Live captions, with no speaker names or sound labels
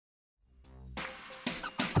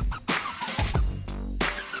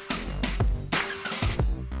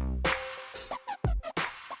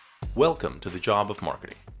Welcome to the Job of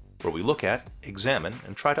Marketing, where we look at, examine,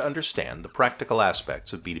 and try to understand the practical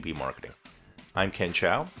aspects of B2B marketing. I'm Ken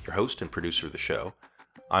Chow, your host and producer of the show.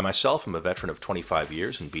 I myself am a veteran of 25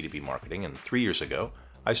 years in B2B marketing, and 3 years ago,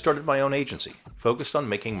 I started my own agency, focused on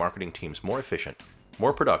making marketing teams more efficient,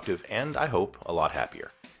 more productive, and, I hope, a lot happier.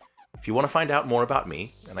 If you want to find out more about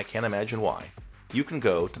me, and I can't imagine why, you can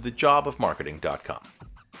go to thejobofmarketing.com.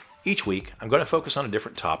 Each week, I'm going to focus on a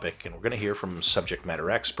different topic, and we're going to hear from subject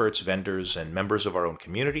matter experts, vendors, and members of our own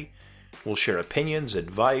community. We'll share opinions,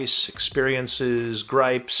 advice, experiences,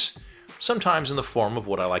 gripes, sometimes in the form of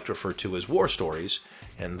what I like to refer to as war stories,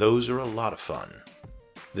 and those are a lot of fun.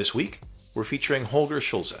 This week, we're featuring Holger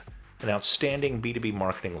Schulze, an outstanding B2B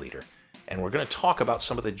marketing leader, and we're going to talk about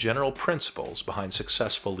some of the general principles behind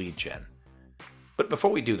successful lead gen. But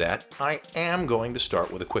before we do that, I am going to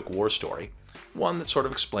start with a quick war story, one that sort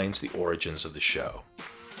of explains the origins of the show.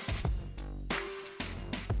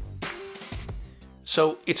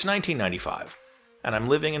 So, it's 1995, and I'm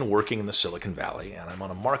living and working in the Silicon Valley, and I'm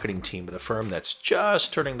on a marketing team at a firm that's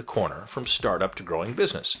just turning the corner from startup to growing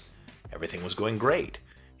business. Everything was going great.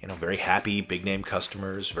 Very happy, big-name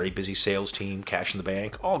customers, very busy sales team, cash in the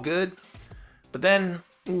bank, all good. But then,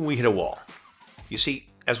 we hit a wall. You see,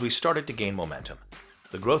 as we started to gain momentum,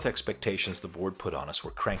 the growth expectations the board put on us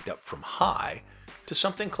were cranked up from high to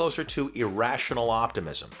something closer to irrational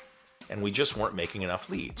optimism, and we just weren't making enough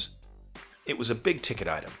leads. It was a big ticket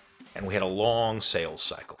item, and we had a long sales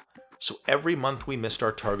cycle, so every month we missed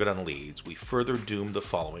our target on leads, we further doomed the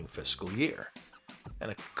following fiscal year.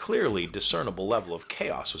 And a clearly discernible level of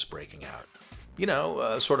chaos was breaking out.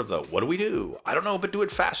 Sort of the, what do we do? I don't know, but do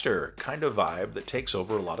it faster kind of vibe that takes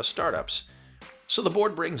over a lot of startups. So the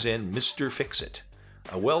board brings in Mr. Fix-It,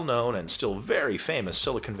 a well-known and still very famous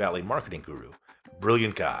Silicon Valley marketing guru.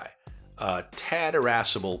 Brilliant guy. Tad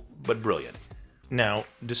irascible, but brilliant. Now,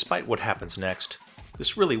 despite what happens next,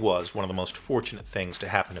 this really was one of the most fortunate things to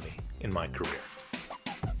happen to me in my career.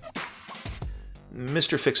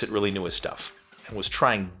 Mr. Fix-It really knew his stuff, and was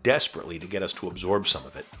trying desperately to get us to absorb some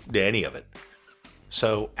of it, any of it.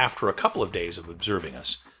 So, after a couple of days of observing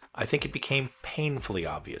us, I think it became painfully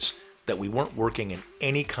obvious that we weren't working in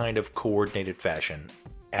any kind of coordinated fashion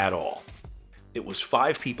at all. It was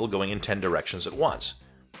 5 people going in 10 directions at once.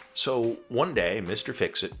 So one day, Mr.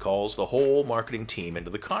 Fix-It calls the whole marketing team into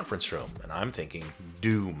the conference room, and I'm thinking,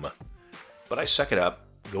 doom. But I suck it up,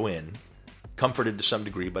 go in, comforted to some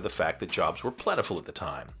degree by the fact that jobs were plentiful at the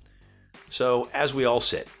time. So as we all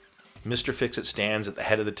sit, Mr. Fix-It stands at the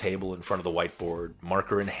head of the table in front of the whiteboard,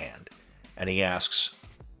 marker in hand, and he asks,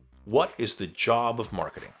 "What is the job of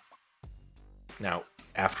marketing?" Now,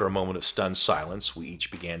 after a moment of stunned silence, we each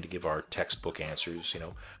began to give our textbook answers,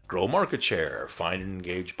 grow market share, find and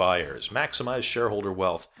engage buyers, maximize shareholder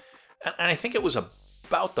wealth. And I think it was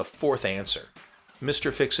about the 4th answer.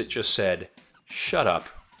 Mr. Fix-It just said, "Shut up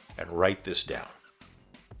and write this down."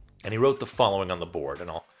 And he wrote the following on the board, and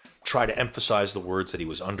I'll try to emphasize the words that he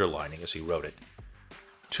was underlining as he wrote it.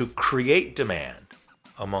 To create demand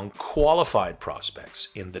among qualified prospects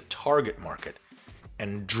in the target market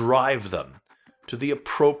and drive them to the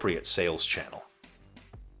appropriate sales channel.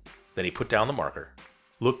 Then he put down the marker,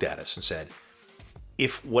 looked at us, and said,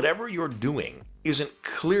 "If whatever you're doing isn't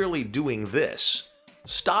clearly doing this,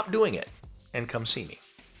 stop doing it and come see me."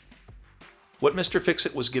 What Mr.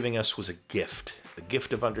 Fix-It was giving us was a gift, the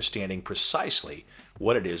gift of understanding precisely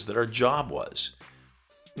what it is that our job was.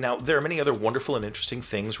 Now, there are many other wonderful and interesting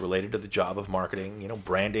things related to the job of marketing,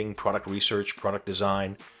 branding, product research, product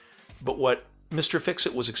design. But what Mr.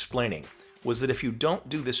 Fix-It was explaining was that if you don't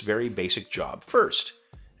do this very basic job first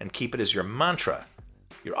and keep it as your mantra,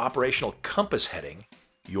 your operational compass heading,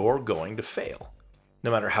 you're going to fail, no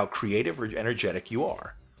matter how creative or energetic you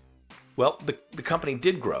are. Well, the company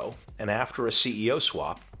did grow, and after a CEO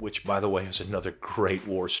swap, which, by the way, is another great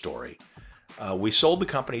war story, we sold the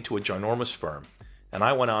company to a ginormous firm, and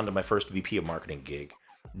I went on to my first VP of marketing gig,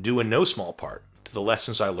 due in no small part to the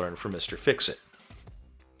lessons I learned from Mr. Fix-It.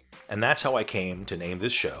 And that's how I came to name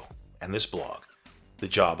this show and this blog, The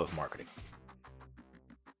Job of Marketing.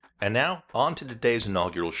 And now, on to today's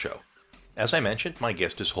inaugural show. As I mentioned, my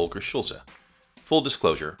guest is Holger Schulze. Full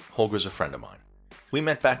disclosure, Holger's a friend of mine. We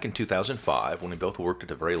met back in 2005 when we both worked at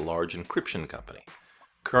a very large encryption company.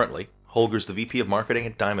 Currently, Holger's the VP of Marketing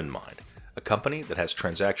at DiamondMind, a company that has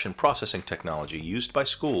transaction processing technology used by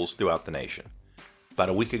schools throughout the nation. About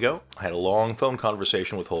a week ago, I had a long phone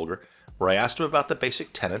conversation with Holger where I asked him about the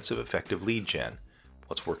basic tenets of effective lead gen.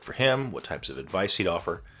 What's worked for him, what types of advice he'd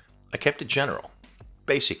offer. I kept it general,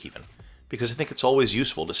 basic even, because I think it's always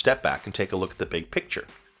useful to step back and take a look at the big picture,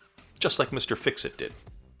 just like Mr. Fix-It did.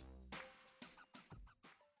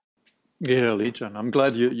 Yeah, lead gen. I'm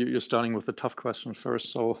glad you're starting with the tough question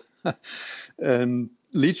first. So,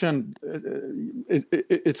 lead gen,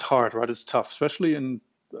 it's hard, right? It's tough, especially in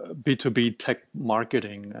B2B tech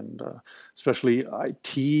marketing and especially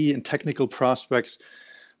IT and technical prospects.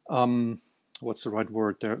 What's the right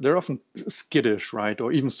word there? They're often skittish, right?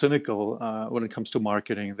 Or even cynical when it comes to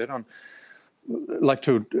marketing. They don't like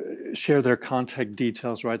to share their contact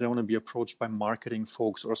details, right? They want to be approached by marketing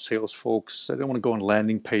folks or sales folks. They don't want to go on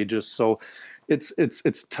landing pages. So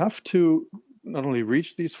it's tough to not only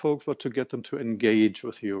reach these folks, but to get them to engage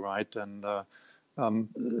with you, right? And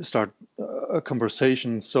start a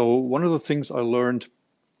conversation. So one of the things I learned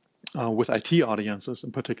with IT audiences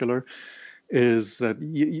in particular is that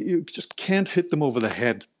you just can't hit them over the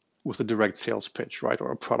head with a direct sales pitch, right,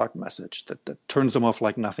 or a product message that turns them off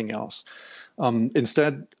like nothing else.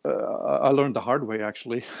 Instead, I learned the hard way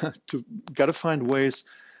actually to gotta find ways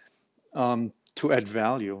to add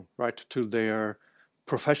value, right, to their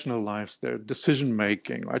professional lives, their decision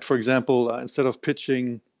making, right. For example, instead of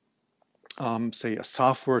pitching, say, a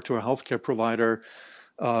software to a healthcare provider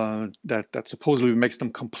that supposedly makes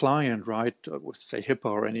them compliant, right, with say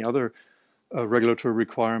HIPAA or any other regulatory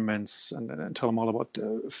requirements and tell them all about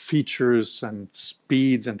features and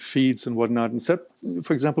speeds and feeds and whatnot. Instead,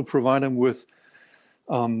 for example, provide them with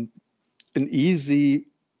an easy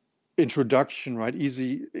introduction, right?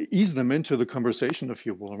 Ease them into the conversation, if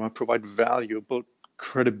you will, right? Provide value, build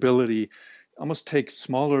credibility, almost take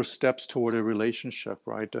smaller steps toward a relationship,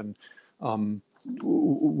 right? And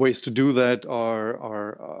ways to do that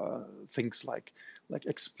are things like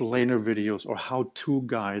explainer videos or how-to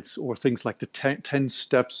guides or things like the 10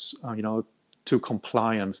 steps, to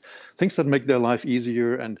compliance, things that make their life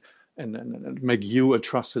easier and make you a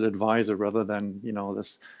trusted advisor rather than,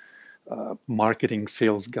 this marketing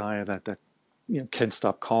sales guy that can't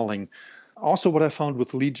stop calling. Also, what I found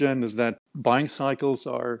with lead gen is that buying cycles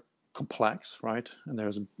are complex, right? And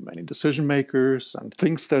there's many decision makers and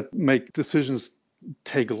things that make decisions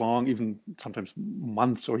take long, even sometimes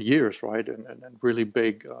months or years, right? And really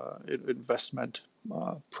big investment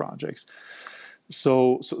projects.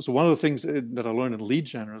 So one of the things that I learned in lead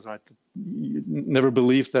gen is that you never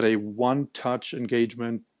believe that a one-touch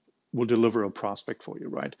engagement will deliver a prospect for you,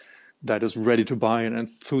 right? That is ready to buy and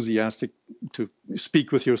enthusiastic to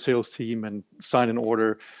speak with your sales team and sign an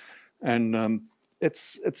order. And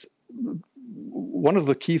it's one of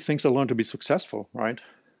the key things I learned to be successful, right,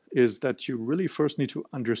 is that you really first need to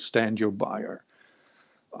understand your buyer.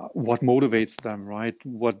 What motivates them, right?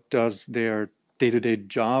 What does their day-to-day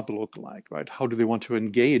job look like, right? How do they want to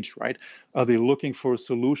engage, right? Are they looking for a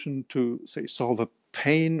solution to, say, solve a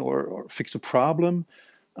pain or fix a problem?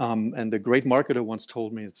 And the great marketer once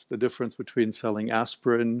told me it's the difference between selling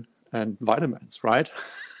aspirin and vitamins, right?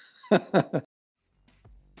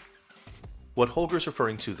 What Holger's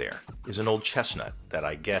referring to there is an old chestnut that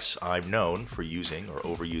I guess I'm known for using or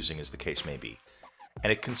overusing as the case may be,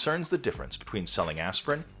 and it concerns the difference between selling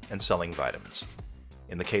aspirin and selling vitamins.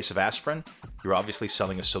 In the case of aspirin, you're obviously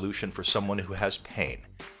selling a solution for someone who has pain,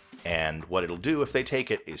 and what it'll do if they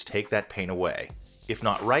take it is take that pain away, if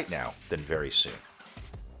not right now, then very soon.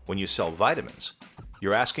 When you sell vitamins,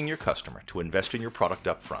 you're asking your customer to invest in your product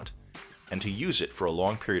up front and to use it for a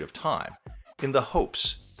long period of time in the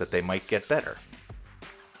hopes that they might get better.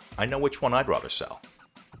 I know which one I'd rather sell.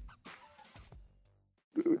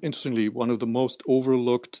 Interestingly, one of the most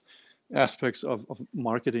overlooked aspects of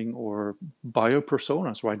marketing or buyer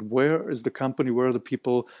personas, right? Where is the company? Where are the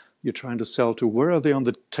people you're trying to sell to? Where are they on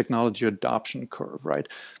the technology adoption curve, right?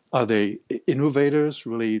 Are they innovators,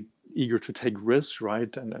 really eager to take risks,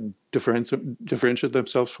 right? And differentiate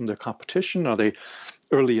themselves from their competition? Are they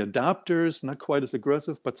early adopters, not quite as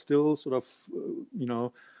aggressive, but still sort of,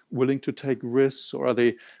 willing to take risks? Or are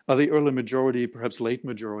they early majority, perhaps late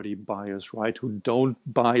majority buyers, right? Who don't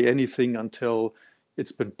buy anything until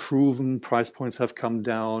it's been proven, price points have come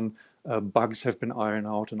down, bugs have been ironed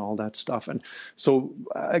out, and all that stuff. And so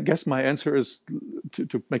I guess my answer is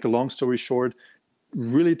to make a long story short,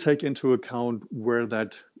 really take into account where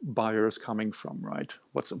that buyer is coming from, right?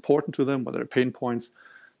 What's important to them, what are their pain points,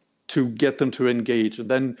 to get them to engage. And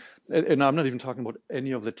I'm not even talking about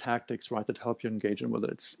any of the tactics, right, that help you engage in, whether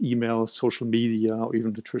it's email, social media, or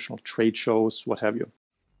even the traditional trade shows, what have you.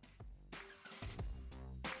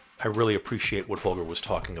 I really appreciate what Holger was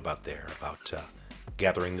talking about there, about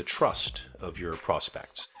gathering the trust of your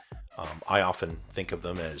prospects. I often think of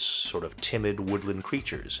them as sort of timid woodland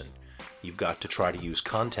creatures, and you've got to try to use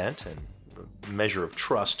content and a measure of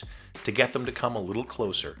trust to get them to come a little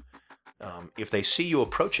closer. If they see you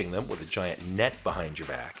approaching them with a giant net behind your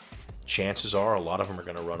back, chances are a lot of them are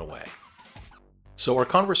going to run away. So our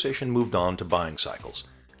conversation moved on to buying cycles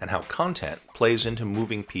and how content plays into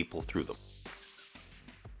moving people through them.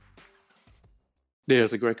 Yeah,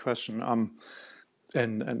 it's a great question.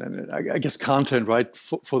 And I guess content, right,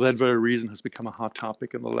 for that very reason, has become a hot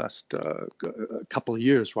topic in the last couple of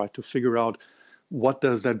years, right, to figure out what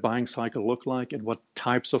does that buying cycle look like and what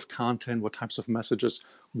types of content, what types of messages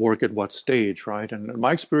work at what stage, right? And in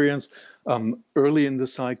my experience, early in the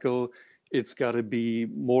cycle, it's got to be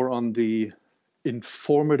more on the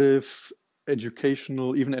informative,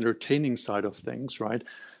 educational, even entertaining side of things, right?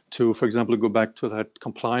 To, for example, go back to that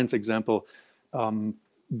compliance example,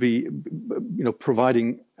 be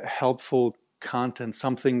providing helpful content,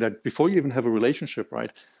 something that before you even have a relationship,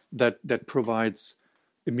 right, that provides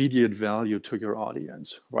immediate value to your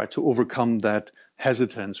audience, right, to overcome that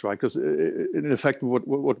hesitance, right? Because in effect, what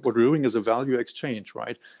we're doing is a value exchange,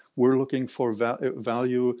 right? We're looking for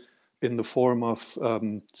value in the form of,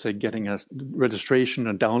 say, getting a registration,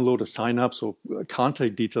 a download, a sign up, so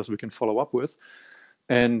contact details we can follow up with.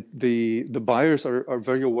 And the buyers are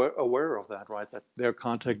very aware of that, right? That their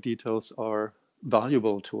contact details are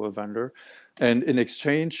valuable to a vendor. And in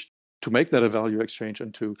exchange, to make that a value exchange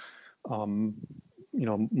and to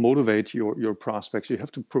motivate your prospects, you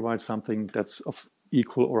have to provide something that's of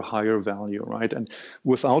equal or higher value, right? And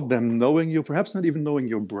without them knowing you, perhaps not even knowing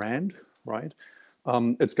your brand, right?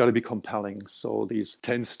 It's got to be compelling. So these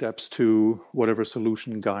 10 steps to whatever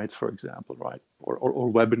solution guides, for example, right?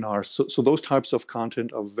 Or webinars. So those types of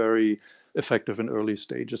content are very effective in early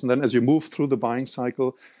stages. And then as you move through the buying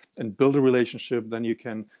cycle and build a relationship, then you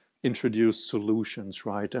can introduce solutions,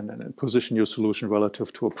 right? And position your solution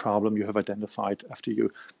relative to a problem you have identified after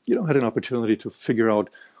you had an opportunity to figure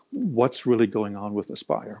out what's really going on with this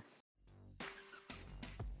buyer.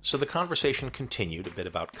 So the conversation continued a bit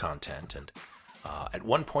about content, and at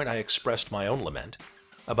one point I expressed my own lament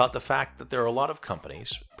about the fact that there are a lot of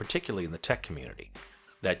companies, particularly in the tech community,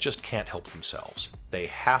 that just can't help themselves. They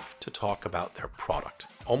have to talk about their product,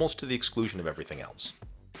 almost to the exclusion of everything else.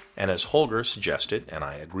 And as Holger suggested, and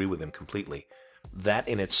I agree with him completely, that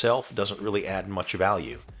in itself doesn't really add much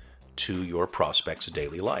value to your prospect's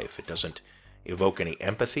daily life. It doesn't evoke any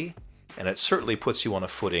empathy, and it certainly puts you on a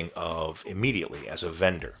footing of immediately, as a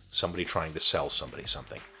vendor, somebody trying to sell somebody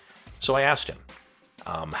something. So I asked him,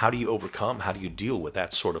 how do you deal with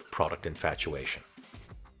that sort of product infatuation?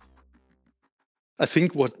 I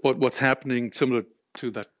think what's happening, similar to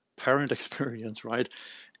that parent experience, right,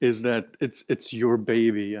 is that it's your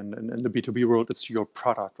baby, and in the B2B world, it's your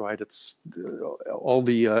product, right? It's all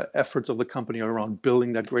the efforts of the company are around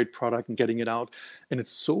building that great product and getting it out, and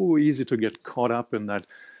it's so easy to get caught up in that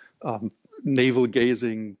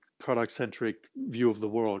navel-gazing, product-centric view of the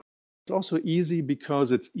world. It's also easy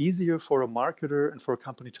because it's easier for a marketer and for a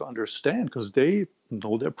company to understand because they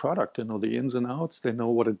know their product, they know the ins and outs, they know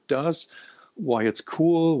what it does, why it's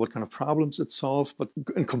cool, what kind of problems it solves. But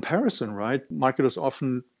in comparison, right, marketers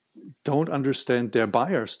often don't understand their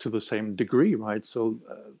buyers to the same degree, right? So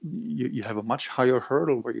you have a much higher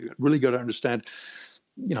hurdle where you really got to understand,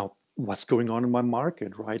 what's going on in my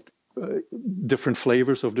market, right? Different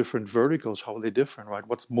flavors of different verticals, how are they different, right?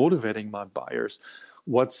 What's motivating my buyers?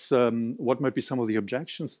 What might be some of the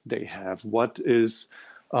objections they have? What is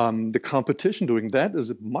the competition doing? That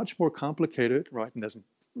is much more complicated, right?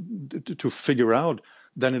 And to figure out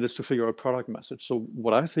than it is to figure out product message. So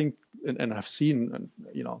what I think, and I've seen,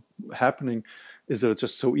 happening, is that it's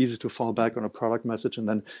just so easy to fall back on a product message and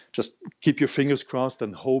then just keep your fingers crossed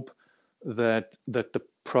and hope that the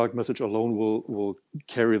product message alone will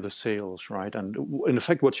carry the sales, right? And in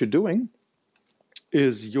effect, what you're doing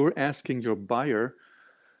is you're asking your buyer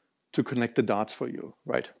to connect the dots for you,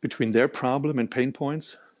 right, between their problem and pain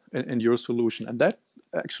points and your solution. And that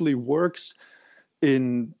actually works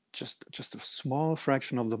in just a small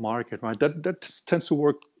fraction of the market, right? That tends to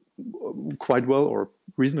work quite well or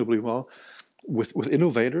reasonably well with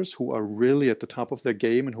innovators who are really at the top of their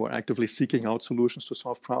game and who are actively seeking out solutions to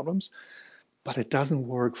solve problems. But it doesn't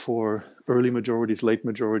work for early majorities, late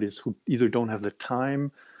majorities who either don't have the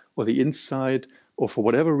time or the insight, or for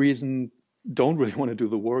whatever reason don't really want to do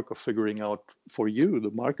the work of figuring out for you, the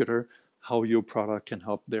marketer, how your product can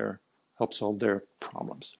help solve their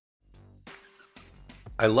problems.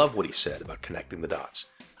 I love what he said about connecting the dots,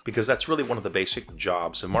 because that's really one of the basic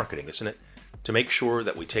jobs of marketing, isn't it? To make sure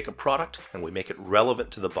that we take a product and we make it relevant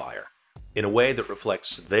to the buyer in a way that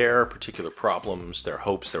reflects their particular problems, their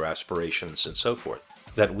hopes, their aspirations, and so forth,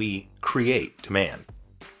 that we create demand.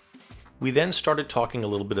 We then started talking a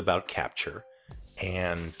little bit about capture,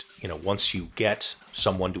 and once you get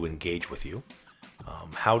someone to engage with you,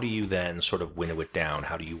 how do you then sort of winnow it down?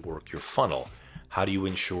 How do you work your funnel? How do you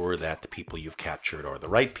ensure that the people you've captured are the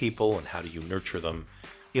right people, and how do you nurture them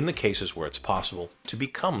in the cases where it's possible to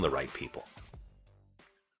become the right people?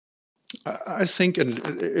 I think, and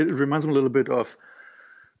it reminds me a little bit of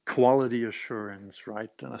quality assurance, right?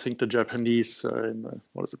 And I think the Japanese,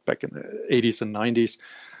 back in the 80s and 90s,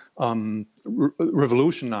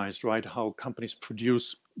 revolutionized, right, how companies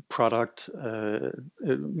produce product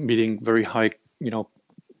meeting very high,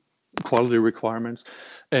 quality requirements.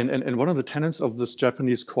 And one of the tenets of this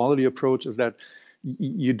Japanese quality approach is that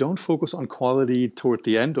you don't focus on quality toward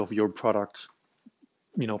the end of your product,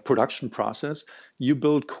 production process. You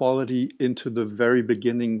build quality into the very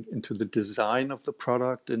beginning, into the design of the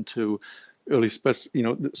product, into early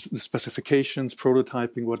the specifications,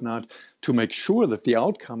 prototyping, whatnot, to make sure that the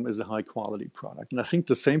outcome is a high quality product. And I think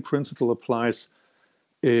the same principle applies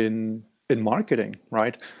in marketing,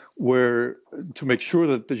 right? Where to make sure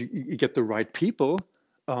that you get the right people,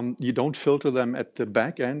 you don't filter them at the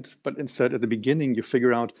back end, but instead at the beginning you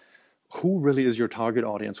figure out who really is your target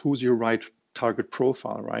audience, who's your right target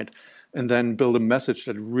profile, right? And then build a message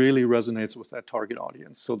that really resonates with that target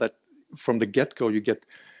audience, so that from the get-go you get,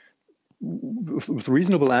 with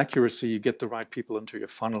reasonable accuracy, you get the right people into your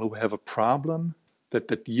funnel who have a problem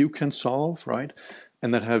that you can solve, right?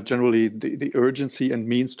 And that have generally the urgency and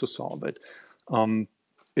means to solve it.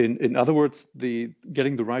 In other words,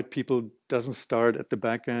 getting the right people doesn't start at the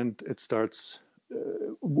back end. It starts,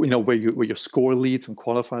 where you score leads and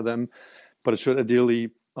qualify them, but it should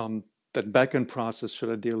ideally, that back end process should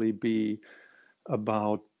ideally be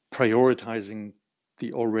about prioritizing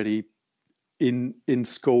the already in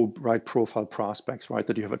scope, right profile prospects, right,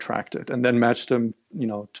 that you have attracted, and then match them,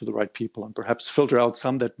 to the right people, and perhaps filter out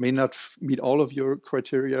some that may not meet all of your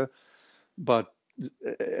criteria. But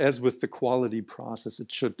as with the quality process,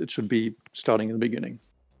 it should be starting in the beginning.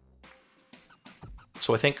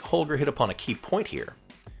 So I think Holger hit upon a key point here,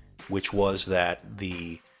 which was that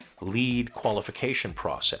the lead qualification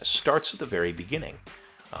process starts at the very beginning,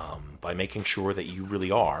 by making sure that you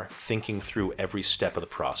really are thinking through every step of the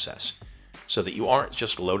process, so that you aren't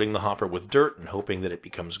just loading the hopper with dirt and hoping that it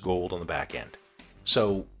becomes gold on the back end.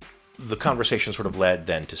 So the conversation sort of led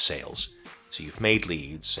then to sales. So you've made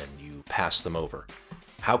leads and you pass them over.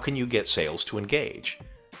 How can you get sales to engage?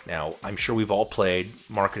 Now, I'm sure we've all played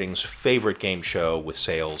marketing's favorite game show with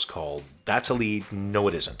sales called That's a Lead, No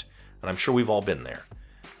It Isn't. And I'm sure we've all been there.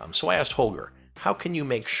 So I asked Holger, how can you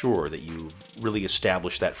make sure that you've really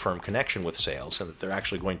established that firm connection with sales and that they're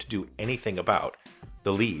actually going to do anything about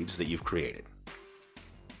the leads that you've created?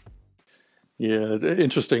 Yeah,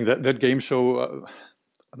 interesting. That game show,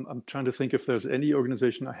 I'm trying to think if there's any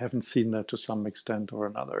organization I haven't seen that to some extent or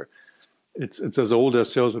another. It's as old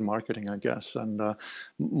as sales and marketing, I guess. And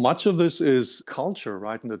much of this is culture,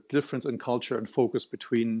 right? And the difference in culture and focus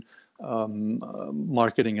between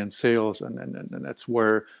marketing and sales. And that's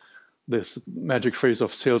where this magic phrase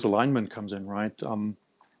of sales alignment comes in, right?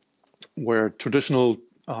 Where traditional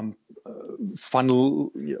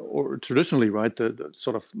funnel, or traditionally, right, the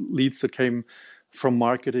sort of leads that came from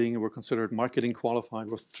marketing were considered marketing qualified,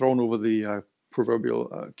 were thrown over the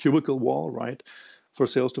proverbial cubicle wall, right, for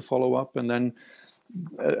sales to follow up. And then,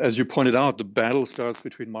 as you pointed out, the battle starts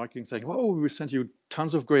between marketing saying, "Whoa, we sent you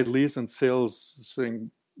tons of great leads," and sales saying,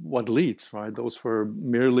 "What leads, right? Those were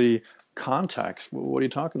merely contacts. What are you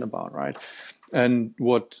talking about, right?" And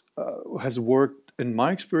what has worked in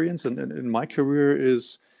my experience and in my career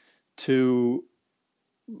is to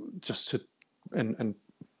just sit and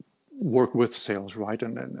work with sales, right,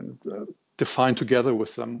 and define together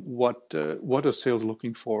with them what is sales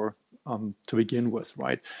looking for to begin with,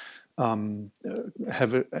 right?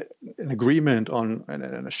 Have an agreement on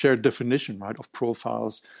and a shared definition, right, of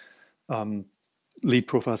profiles, lead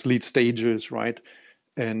profiles, lead stages, right,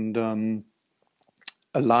 and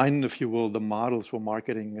align, if you will, the models for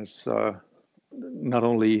marketing is not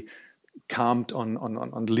only camped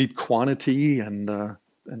on lead quantity and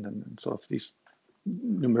sort of these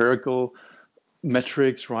numerical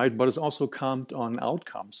metrics, right? But it's also camped on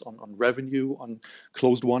outcomes, on revenue, on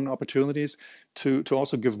closed won opportunities, to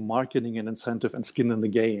also give marketing an incentive and skin in the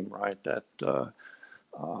game, right? That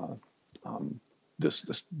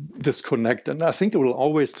this disconnect, and I think it will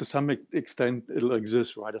always, to some extent, it'll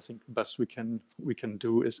exist, right? I think the best we can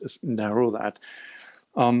do is narrow that.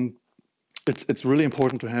 It's really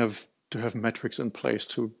important to have metrics in place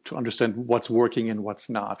to understand what's working and what's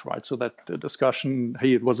not, right? So that the discussion,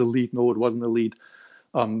 hey, it was a lead, no, it wasn't a lead,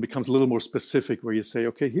 becomes a little more specific, where you say,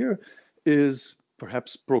 okay, here is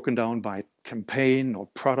perhaps broken down by campaign or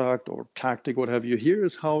product or tactic, what have you. Here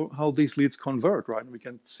is how these leads convert, right? And we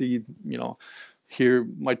can see, here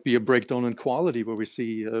might be a breakdown in quality where we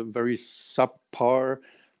see very subpar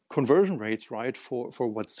conversion rates, right, for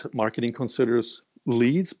what marketing considers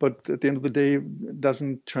leads, but at the end of the day, it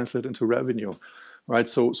doesn't translate into revenue, right?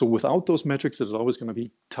 So without those metrics, it's always going to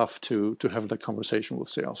be tough to have that conversation with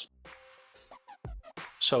sales.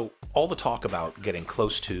 So all the talk about getting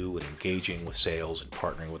close to and engaging with sales and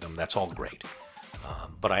partnering with them, that's all great.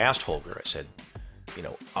 But I asked Holger, I said,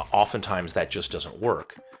 oftentimes that just doesn't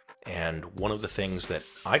work. And one of the things that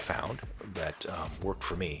I found that worked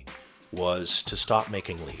for me was to stop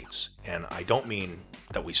making leads. And I don't mean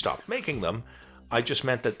that we stopped making them. I just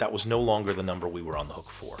meant that that was no longer the number we were on the hook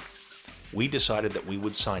for. We decided that we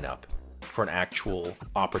would sign up for an actual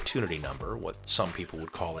opportunity number, what some people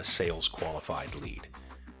would call a sales qualified lead.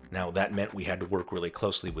 Now, that meant we had to work really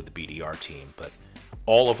closely with the BDR team, but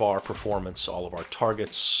all of our performance, all of our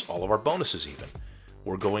targets, all of our bonuses even,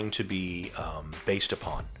 were going to be based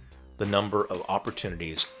upon the number of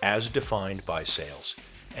opportunities as defined by sales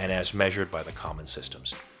and as measured by the common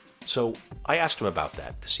systems. So I asked him about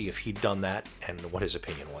that to see if he'd done that and what his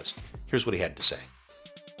opinion was. Here's what he had to say.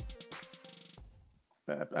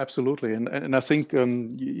 Absolutely. And I think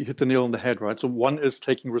you hit the nail on the head, right? So one is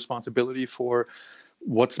taking responsibility for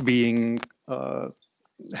what's being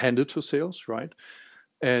handed to sales, right?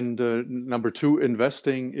 And number two,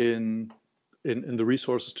 investing in the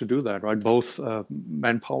resources to do that, right? Both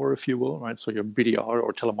manpower, if you will, right? So your BDR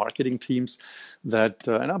or telemarketing teams that,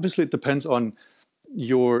 and obviously it depends on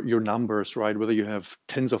your numbers, right? Whether you have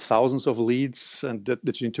tens of thousands of leads and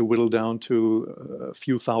that you need to whittle down to a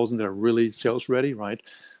few thousand that are really sales ready, right?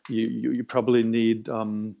 You probably need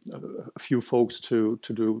a few folks to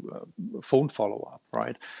do phone follow-up,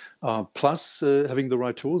 right? Plus having the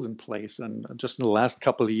right tools in place. And just in the last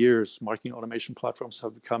couple of years, marketing automation platforms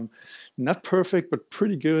have become not perfect, but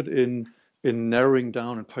pretty good in narrowing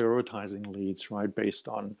down and prioritizing leads, right? Based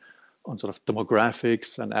on sort of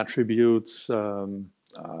demographics and attributes,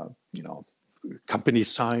 company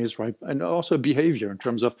size, right? And also behavior in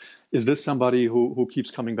terms of, is this somebody who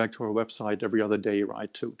keeps coming back to our website every other day,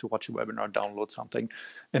 right? To watch a webinar, download something,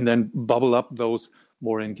 and then bubble up those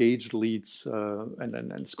more engaged leads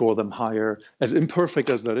and score them higher, as imperfect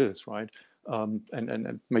as that is, right?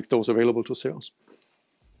 And make those available to sales.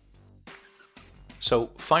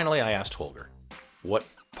 So finally, I asked Holger what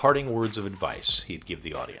parting words of advice he'd give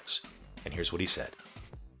the audience. And here's what he said.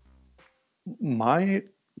 My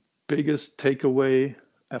biggest takeaway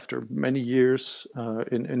after many years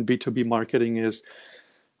in B2B marketing is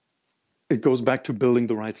it goes back to building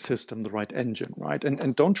the right system, the right engine, right?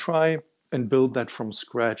 And don't try and build that from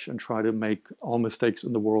scratch and try to make all mistakes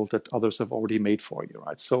in the world that others have already made for you,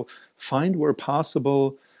 right? So find where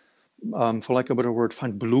possible, for lack of a better word,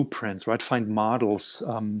 find blueprints, right? Find models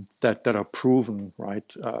that are proven,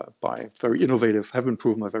 right, have been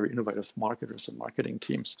proven by very innovative marketers and marketing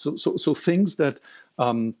teams. So things that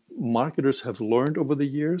marketers have learned over the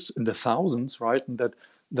years in the thousands, right, and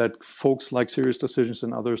that folks like Serious Decisions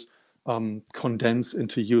and others condense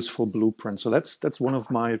into useful blueprints. So that's one of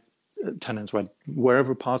my tenets, right?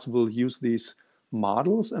 Wherever possible, use these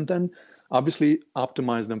models and then obviously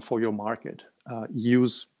optimize them for your market.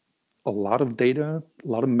 Use a lot of data, a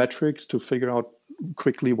lot of metrics to figure out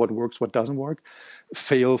quickly what works, what doesn't work.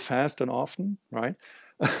 Fail fast and often, right?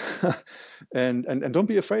 and don't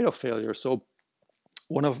be afraid of failure. So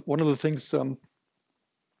one of the things that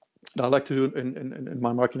I like to do in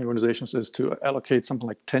my marketing organizations is to allocate something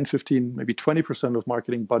like 10, 15, maybe 20% of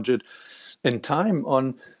marketing budget and time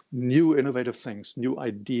on new innovative things, new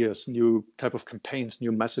ideas, new type of campaigns,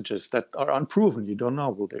 new messages that are unproven. You don't know,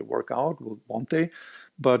 will they work out? Won't they?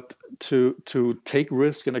 But to take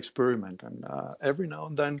risk and experiment. And every now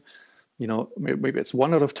and then, maybe it's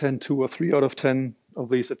 1 out of 10, 2 or 3 out of 10 of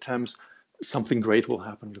these attempts, something great will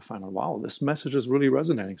happen. You find out, wow, this message is really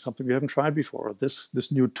resonating, something we haven't tried before.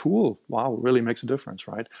 This new tool, wow, really makes a difference,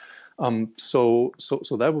 right? So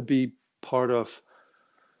that would be part of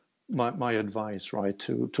my advice, right?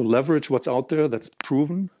 To leverage what's out there that's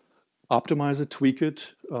proven, optimize it, tweak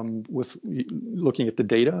it with looking at the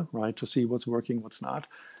data, right, to see what's working, what's not,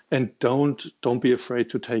 and don't be afraid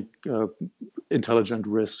to take intelligent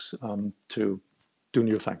risks to do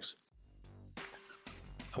new things.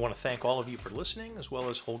 I want to thank all of you for listening, as well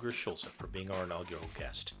as Holger Schulze for being our inaugural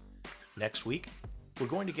guest. Next week, we're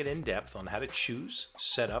going to get in depth on how to choose,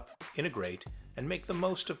 set up, integrate, and make the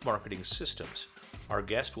most of marketing systems. Our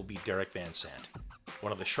guest will be Derek Van Sant,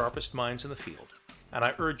 one of the sharpest minds in the field, and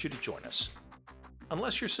I urge you to join us.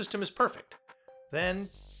 Unless your system is perfect, then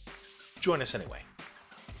join us anyway.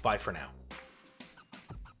 Bye for now.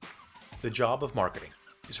 The Job of Marketing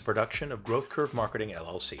is a production of Growth Curve Marketing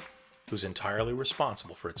LLC, who's entirely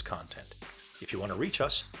responsible for its content. If you want to reach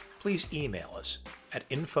us, please email us at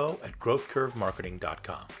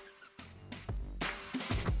info@growthcurvemarketing.com.